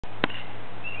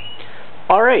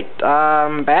Alright,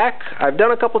 I'm back. I've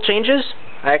done a couple changes.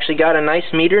 I actually got a nice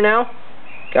meter now.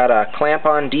 Got a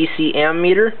clamp-on DC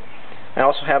ammeter. I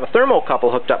also have a thermocouple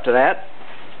hooked up to that.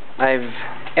 I've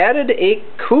added a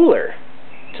cooler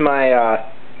to my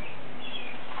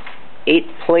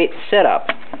 8-plate setup.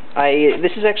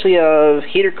 This is actually a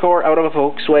heater core out of a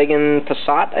Volkswagen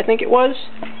Passat, I think it was.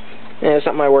 And it's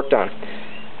something I worked on.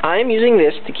 I'm using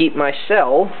this to keep my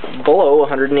cell below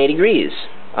 180 degrees.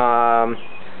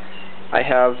 I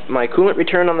have my coolant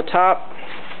return on the top,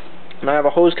 and I have a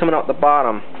hose coming out the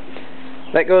bottom.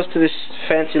 That goes to this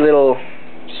fancy little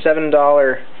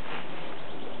 $7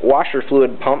 washer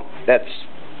fluid pump that's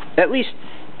at least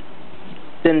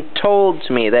been told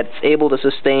to me that's able to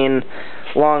sustain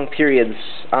long periods.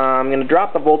 I'm going to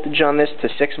drop the voltage on this to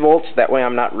 6 volts, that way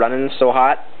I'm not running so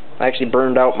hot. I actually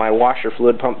burned out my washer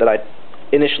fluid pump that I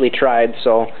initially tried,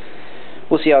 so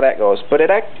we'll see how that goes. But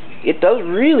it does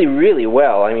really, really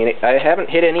well. I mean, I haven't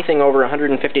hit anything over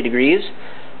 150 degrees.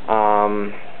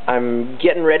 I'm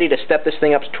getting ready to step this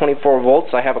thing up to 24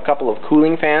 volts. I have a couple of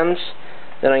cooling fans.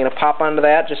 Then I'm going to pop onto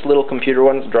that, just little computer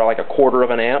ones, draw like 1/4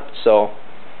 of an amp. So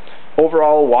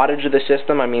overall wattage of the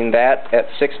system, I mean, that at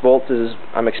 6 volts is,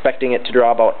 I'm expecting it to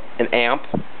draw about an amp,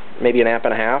 maybe an amp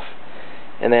and a half.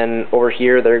 And then over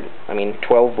here,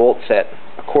 12 volts at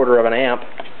 1/4 of an amp.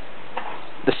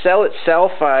 The cell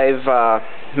itself, I've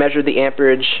measured the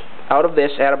amperage out of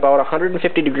this at about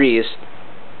 150 degrees,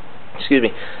 excuse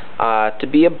me, to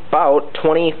be about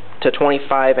 20 to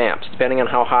 25 amps, depending on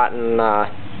how hot and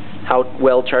how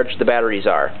well charged the batteries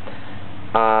are.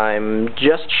 I'm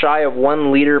just shy of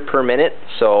 1 liter per minute,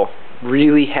 so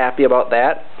really happy about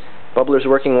that. Bubbler's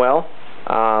working well.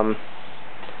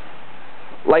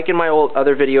 Like in my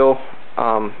other video,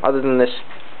 other than this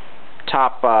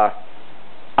top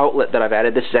outlet that I've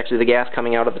added, this is actually the gas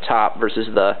coming out of the top versus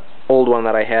the old one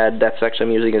that I had. That's actually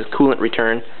I'm using as coolant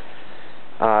return.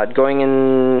 Going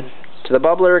in to the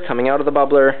bubbler, coming out of the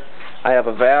bubbler, I have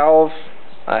a valve.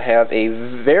 I have a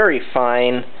very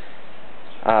fine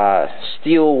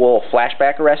steel wool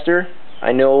flashback arrestor.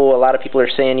 I know a lot of people are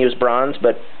saying use bronze,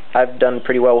 but I've done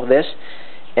pretty well with this.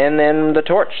 And then the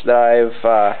torch that I've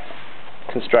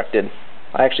constructed.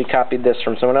 I actually copied this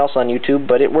from someone else on YouTube,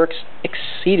 but it works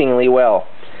exceedingly well.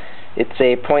 It's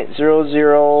a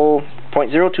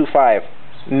 0.025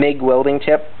 MIG welding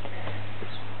tip,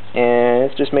 and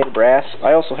it's just made of brass.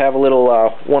 I also have a little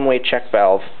one-way check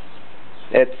valve.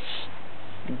 It's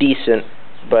decent,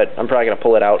 but I'm probably going to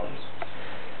pull it out.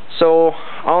 So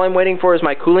all I'm waiting for is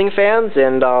my cooling fans,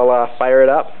 and I'll fire it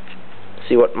up,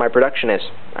 see what my production is.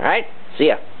 Alright, see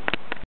ya.